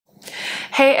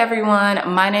Hey everyone,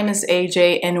 my name is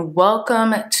AJ and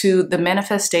welcome to the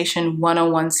Manifestation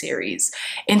 101 series.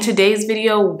 In today's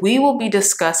video, we will be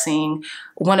discussing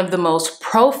one of the most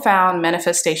profound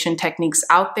manifestation techniques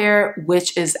out there,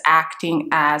 which is acting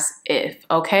as if,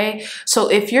 okay? So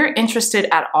if you're interested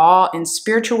at all in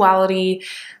spirituality,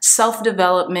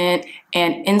 self-development,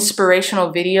 and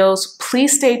inspirational videos,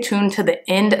 please stay tuned to the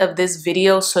end of this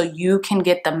video so you can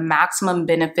get the maximum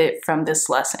benefit from this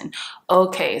lesson.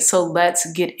 Okay, so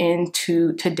let's get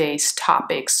into today's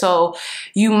topic. So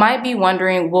you might be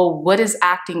wondering, well, what is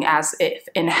acting as if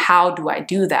and how do I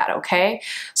do that, okay?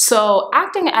 So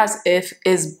acting as if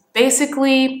is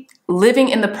basically living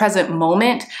in the present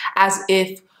moment as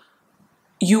if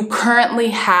you currently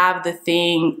have the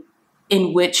thing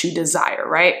in which you desire,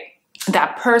 right?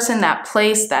 That person, that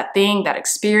place, that thing, that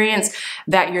experience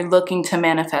that you're looking to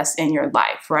manifest in your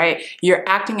life, right? You're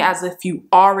acting as if you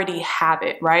already have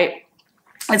it, right?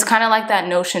 It's kind of like that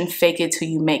notion, fake it till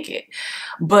you make it.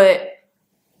 But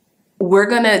we're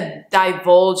going to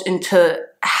divulge into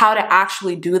how to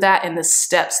actually do that and the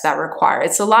steps that require.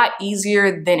 It's a lot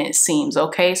easier than it seems,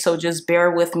 okay? So just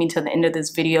bear with me to the end of this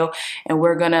video and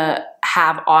we're going to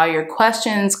have all your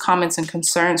questions, comments, and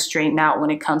concerns straightened out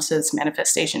when it comes to this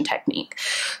manifestation technique.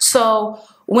 So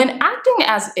when acting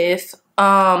as if,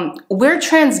 we're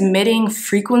transmitting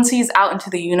frequencies out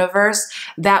into the universe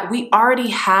that we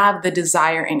already have the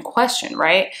desire in question,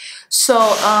 right?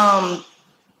 So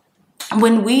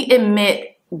when we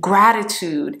emit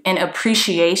gratitude and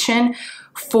appreciation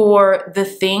for the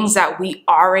things that we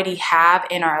already have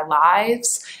in our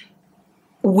lives,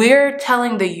 we're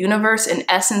telling the universe in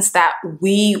essence that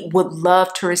we would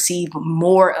love to receive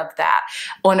more of that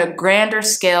on a grander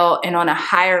scale and on a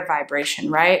higher vibration,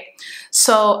 right?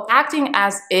 So acting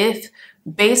as if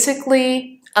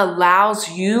basically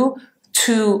allows you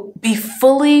to be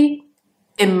fully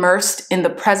immersed in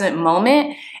the present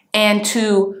moment and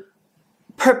to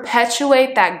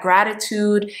perpetuate that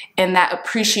gratitude and that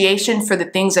appreciation for the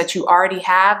things that you already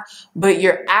have, but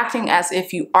you're acting as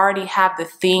if you already have the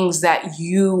things that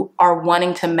you are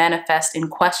wanting to manifest in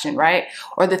question, right?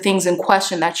 Or the things in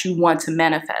question that you want to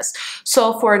manifest.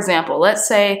 So for example, let's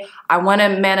say I want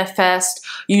to manifest,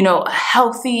 a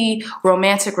healthy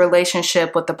romantic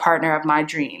relationship with the partner of my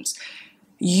dreams.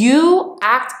 You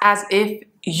act as if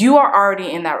you are already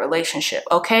in that relationship,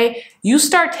 okay? You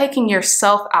start taking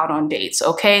yourself out on dates,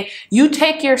 okay? You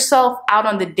take yourself out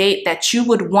on the date that you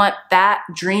would want that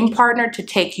dream partner to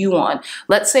take you on.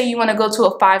 Let's say you want to go to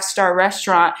a 5-star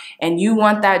restaurant and you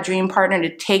want that dream partner to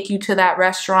take you to that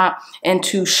restaurant and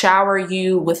to shower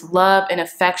you with love and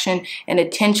affection and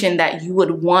attention that you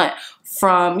would want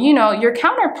from, your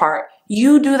counterpart.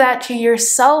 You do that to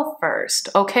yourself first,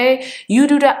 okay? You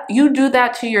do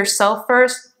that to yourself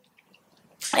first.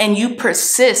 And you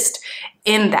persist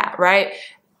in that, right?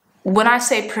 When I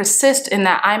say persist in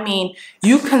that, I mean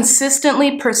you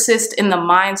consistently persist in the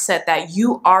mindset that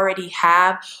you already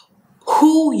have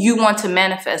who you want to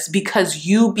manifest because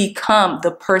you become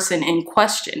the person in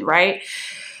question, right?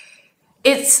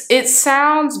 It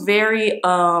sounds very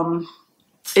yogic.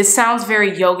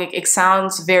 It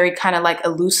sounds very kind of like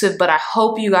elusive, but I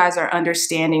hope you guys are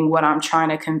understanding what I'm trying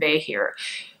to convey here.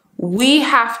 We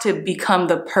have to become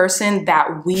the person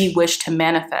that we wish to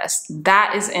manifest.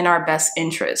 That is in our best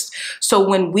interest. So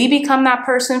when we become that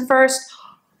person first,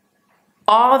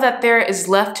 all that there is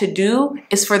left to do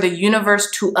is for the universe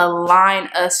to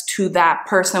align us to that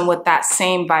person with that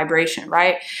same vibration,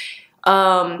 right?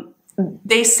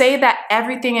 They say that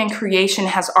everything in creation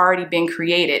has already been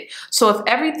created. So if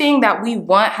everything that we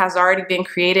want has already been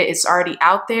created, it's already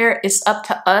out there, it's up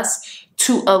to us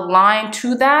to align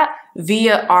to that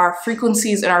via our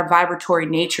frequencies and our vibratory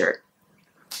nature.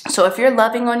 So if you're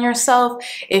loving on yourself,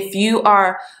 if you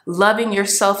are loving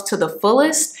yourself to the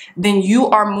fullest, then you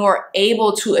are more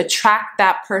able to attract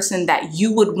that person that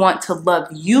you would want to love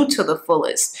you to the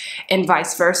fullest and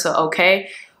vice versa, okay?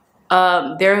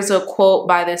 There's a quote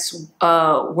by this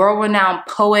world-renowned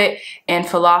poet and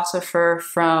philosopher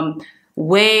from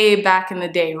way back in the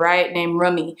day, right, named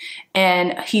Rumi,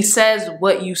 and he says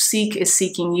what you seek is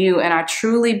seeking you, and I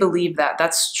truly believe that.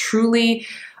 That's truly,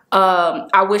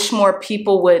 I wish more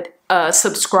people would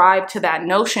subscribe to that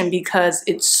notion because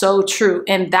it's so true,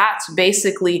 and that's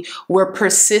basically where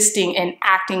persisting and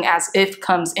acting as if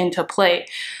comes into play.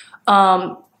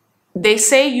 They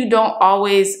say you don't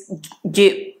always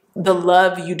get the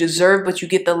love you deserve, but you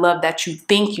get the love that you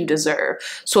think you deserve.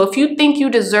 So if you think you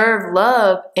deserve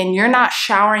love and you're not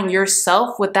showering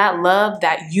yourself with that love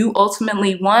that you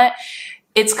ultimately want,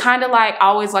 it's kind of like, I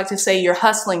always like to say, you're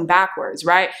hustling backwards,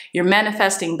 right? You're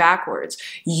manifesting backwards.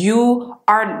 You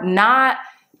are not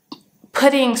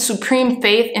putting supreme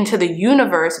faith into the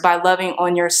universe by loving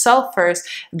on yourself first,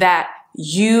 that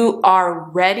you are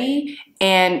ready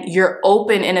and you're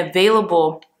open and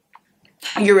available,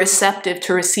 you're receptive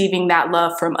to receiving that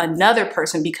love from another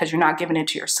person because you're not giving it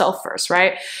to yourself first,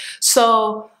 right?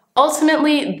 So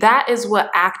ultimately, that is what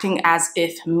acting as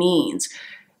if means.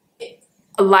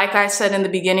 Like I said in the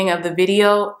beginning of the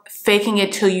video, faking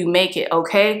it till you make it,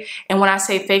 okay? And when I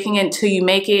say faking it till you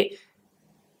make it,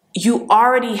 you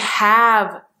already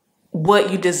have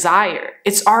what you desire.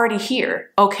 It's already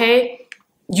here, okay?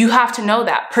 You have to know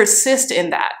that. Persist in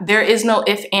that. There is no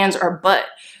if, ands, or but.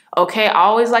 Okay, I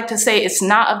always like to say it's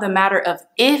not of the matter of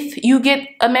if you get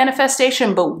a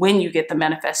manifestation, but when you get the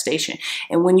manifestation.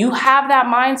 And when you have that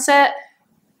mindset,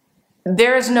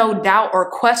 there is no doubt or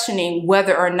questioning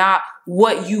whether or not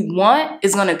what you want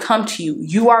is going to come to you.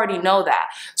 You already know that.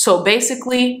 So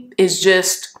basically, it's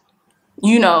just,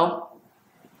 you know,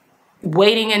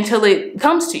 waiting until it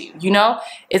comes to you, you know?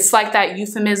 It's like that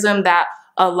euphemism that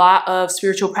a lot of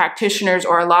spiritual practitioners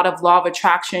or a lot of law of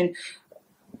attraction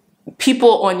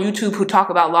people on YouTube who talk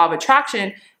about law of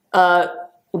attraction,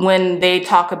 when they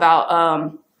talk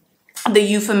about the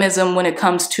euphemism when it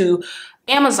comes to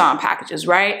Amazon packages,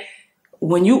 right?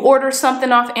 When you order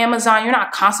something off Amazon, you're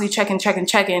not constantly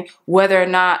checking whether or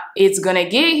not it's gonna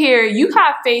get here. You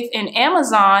have faith in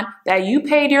Amazon that you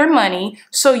paid your money,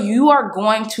 so you are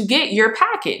going to get your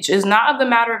package. It's not of the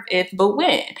matter of if, but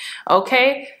when,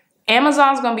 okay?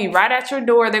 Amazon's gonna be right at your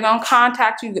door. They're gonna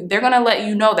contact you. They're gonna let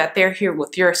you know that they're here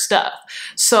with your stuff.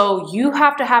 So you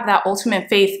have to have that ultimate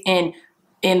faith in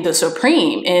the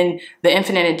Supreme, in the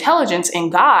infinite intelligence, in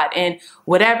God, and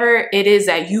whatever it is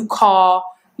that you call,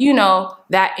 you know,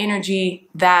 that energy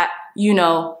that, you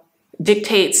know,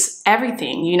 dictates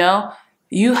everything, you know.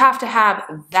 You have to have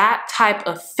that type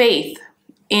of faith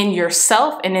in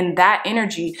yourself and in that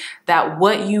energy that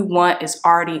what you want is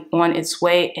already on its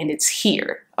way and it's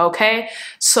here, okay?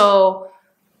 So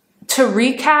to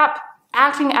recap,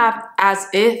 acting as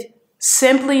if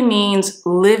simply means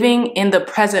living in the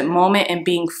present moment and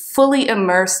being fully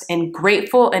immersed and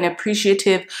grateful and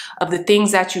appreciative of the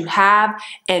things that you have,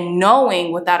 and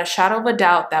knowing without a shadow of a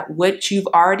doubt that what you've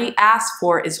already asked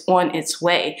for is on its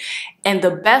way. And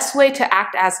the best way to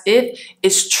act as if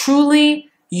is truly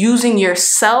using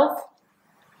yourself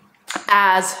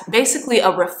as basically a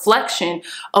reflection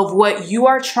of what you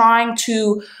are trying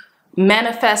to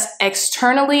manifest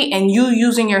externally, and you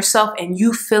using yourself and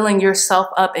you filling yourself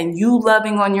up and you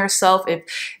loving on yourself. If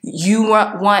you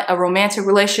want a romantic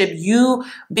relationship, you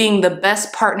being the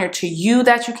best partner to you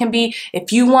that you can be.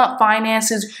 If you want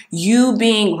finances, you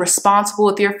being responsible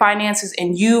with your finances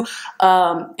and you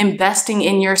investing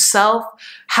in yourself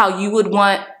how you would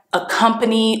want a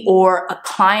company or a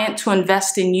client to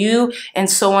invest in you, and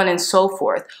so on and so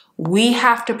forth. We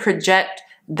have to project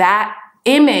that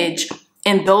image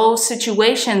in those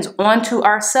situations onto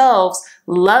ourselves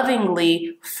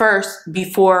lovingly first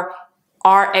before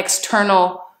our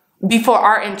internal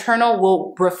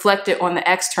will reflect it on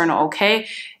the external, okay?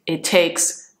 It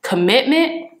takes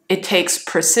commitment, it takes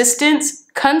persistence,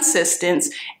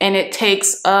 consistency, and it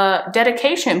takes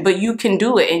dedication, but you can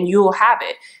do it and you'll have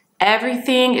it.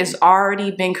 Everything is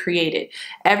already been created.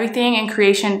 Everything in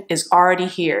creation is already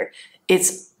here.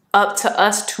 It's up to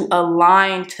us to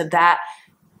align to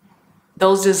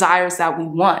those desires that we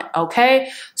want,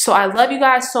 okay? So I love you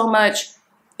guys so much.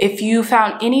 If you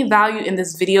found any value in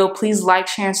this video, please like,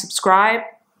 share, and subscribe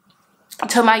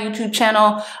to my YouTube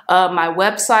channel. My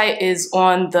website is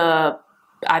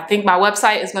I think my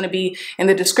website is going to be in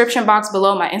the description box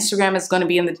below. My Instagram is going to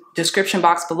be in the description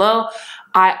box below.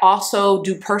 I also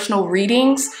do personal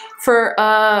readings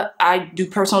I do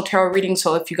personal tarot readings.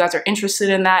 So if you guys are interested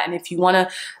in that, and if you want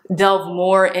to delve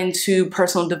more into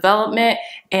personal development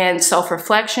and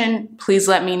self-reflection, please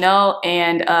let me know.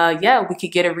 And yeah, we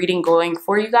could get a reading going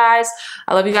for you guys.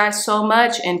 I love you guys so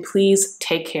much, and please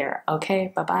take care.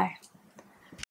 Okay, bye-bye.